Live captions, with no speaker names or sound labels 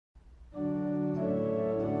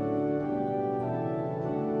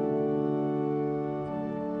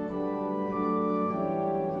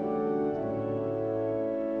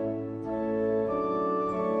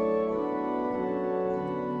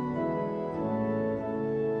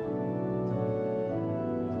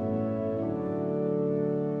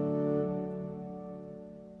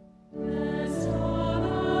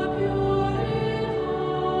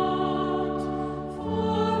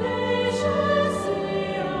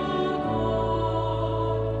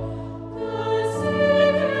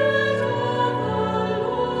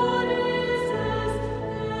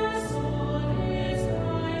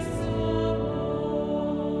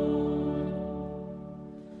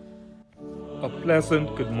A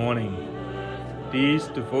pleasant good morning. These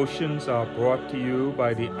devotions are brought to you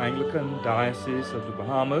by the Anglican Diocese of the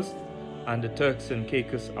Bahamas and the Turks and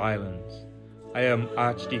Caicos Islands. I am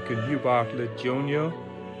Archdeacon Hugh Bartlett Jr.,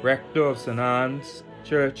 Rector of St. Anne's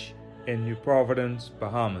Church in New Providence,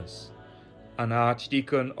 Bahamas, and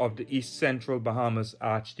Archdeacon of the East Central Bahamas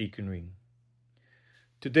Archdeaconry.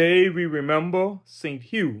 Today we remember St.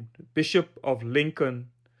 Hugh, the Bishop of Lincoln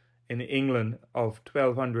in England of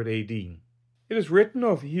 1200 AD. It is written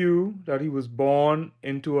of Hugh that he was born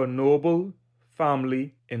into a noble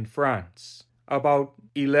family in France. About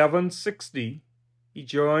 1160, he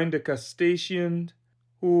joined the Castatians,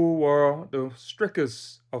 who were the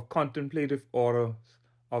strictest of contemplative orders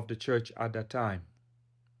of the church at that time.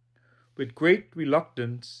 With great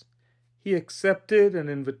reluctance, he accepted an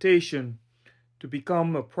invitation to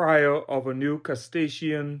become a prior of a new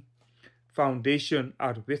Castatian foundation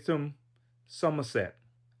at Witham, Somerset.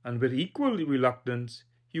 And with equal reluctance,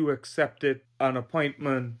 Hugh accepted an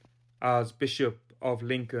appointment as Bishop of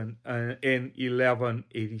Lincoln in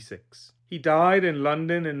 1186. He died in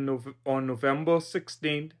London on November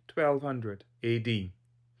 16, 1200 AD,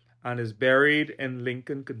 and is buried in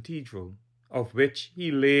Lincoln Cathedral, of which he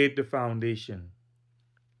laid the foundation.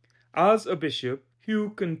 As a bishop,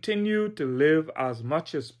 Hugh continued to live as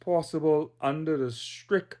much as possible under the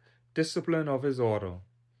strict discipline of his order.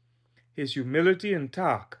 His humility and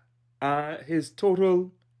tact, his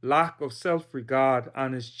total lack of self-regard,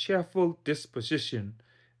 and his cheerful disposition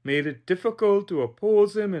made it difficult to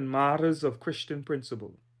oppose him in matters of Christian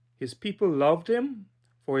principle. His people loved him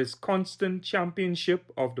for his constant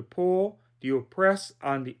championship of the poor, the oppressed,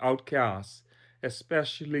 and the outcasts,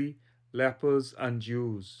 especially lepers and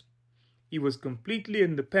Jews. He was completely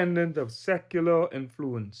independent of secular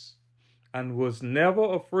influence and was never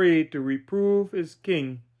afraid to reprove his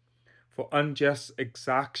king for unjust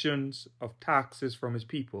exactions of taxes from his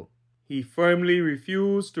people. He firmly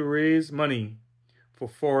refused to raise money for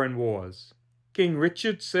foreign wars. King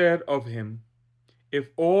Richard said of him, "If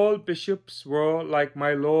all bishops were like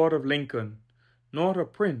my Lord of Lincoln, not a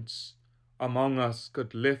prince among us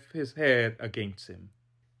could lift his head against him."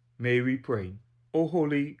 May we pray. O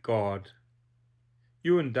holy God,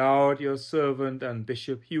 you endowed your servant and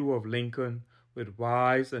Bishop Hugh of Lincoln with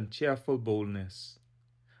wise and cheerful boldness,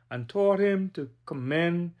 and taught him to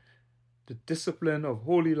commend the discipline of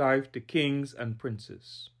holy life to kings and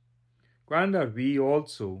princes. Grant that we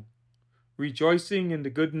also, rejoicing in the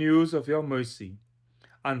good news of your mercy,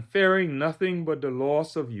 and fearing nothing but the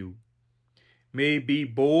loss of you, may be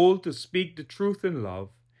bold to speak the truth in love,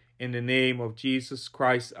 in the name of Jesus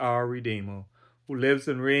Christ our Redeemer, who lives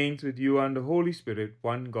and reigns with you and the Holy Spirit,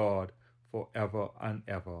 one God, forever and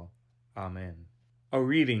ever. Amen. A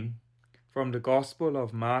reading from the Gospel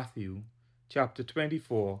of Matthew, chapter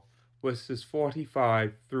 24, verses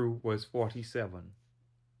 45 through verse 47.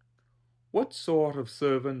 What sort of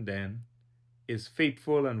servant, then, is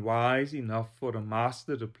faithful and wise enough for the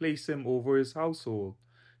master to place him over his household,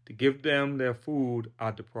 to give them their food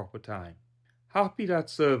at the proper time? Happy that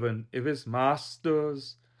servant if his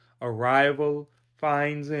master's arrival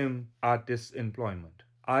finds him at this employment.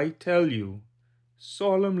 I tell you,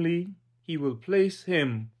 solemnly, he will place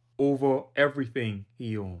him over everything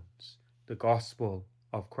he owns. The Gospel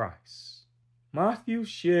of Christ. Matthew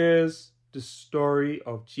shares the story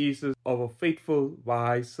of Jesus, of a faithful,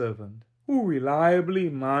 wise servant who reliably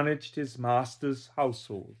managed his master's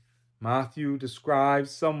household. Matthew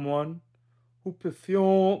describes someone who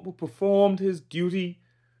performed his duty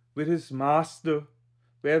with his master,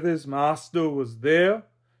 whether his master was there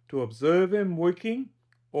to observe him working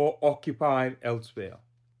or occupied elsewhere.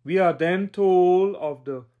 We are then told of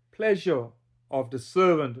the pleasure of the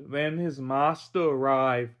servant when his master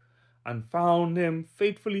arrived and found him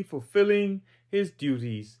faithfully fulfilling his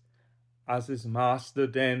duties, as his master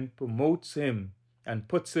then promotes him and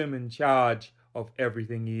puts him in charge of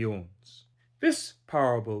everything he owns. This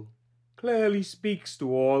parable clearly speaks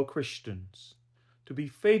to all Christians to be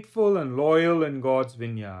faithful and loyal in God's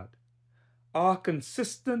vineyard. Our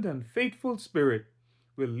consistent and faithful spirit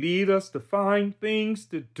will lead us to find things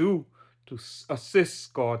to do to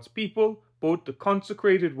assist God's people, both the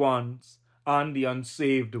consecrated ones and the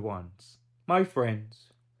unsaved ones. My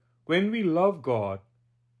friends, when we love God,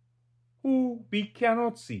 who we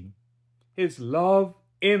cannot see, his love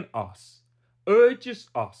in us urges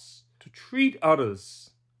us to treat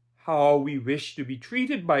others how we wish to be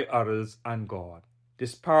treated by others and God.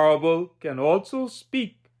 This parable can also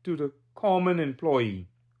speak to the common employee,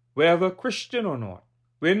 whether Christian or not.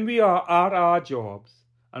 When we are at our jobs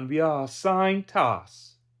and we are assigned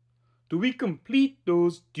tasks, do we complete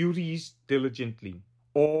those duties diligently?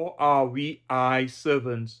 Or are we eye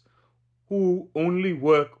servants who only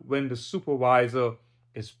work when the supervisor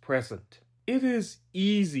is present? It is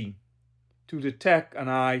easy to detect an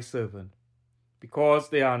eye servant because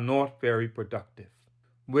they are not very productive,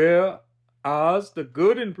 whereas the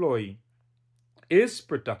good employee is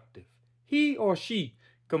productive. He or she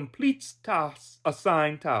completes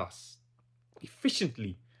assigned tasks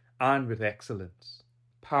efficiently and with excellence.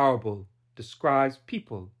 Parable describes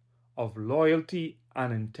people of loyalty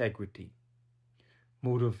and integrity.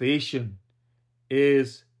 Motivation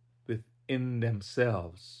is within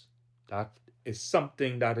themselves. That is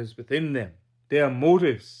something that is within them. Their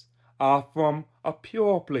motives are from a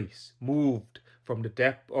pure place, moved from the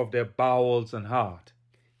depth of their bowels and heart.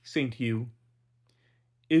 St. Hugh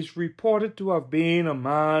is reported to have been a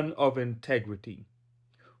man of integrity,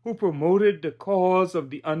 who promoted the cause of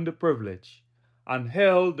the underprivileged and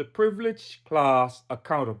held the privileged class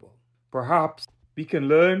accountable. Perhaps we can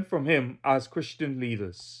learn from him as Christian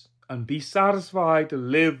leaders and be satisfied to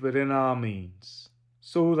live within our means,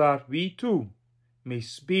 so that we too may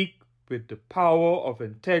speak with the power of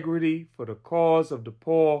integrity for the cause of the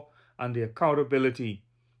poor and the accountability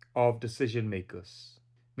of decision makers.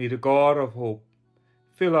 May the God of hope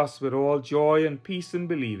fill us with all joy and peace in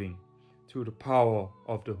believing through the power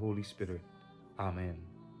of the Holy Spirit. Amen.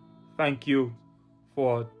 Thank you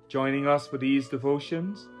for joining us for these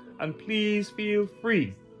devotions, and please feel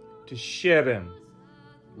free to share them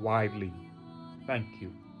widely. Thank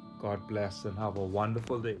you. God bless and have a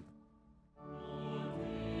wonderful day.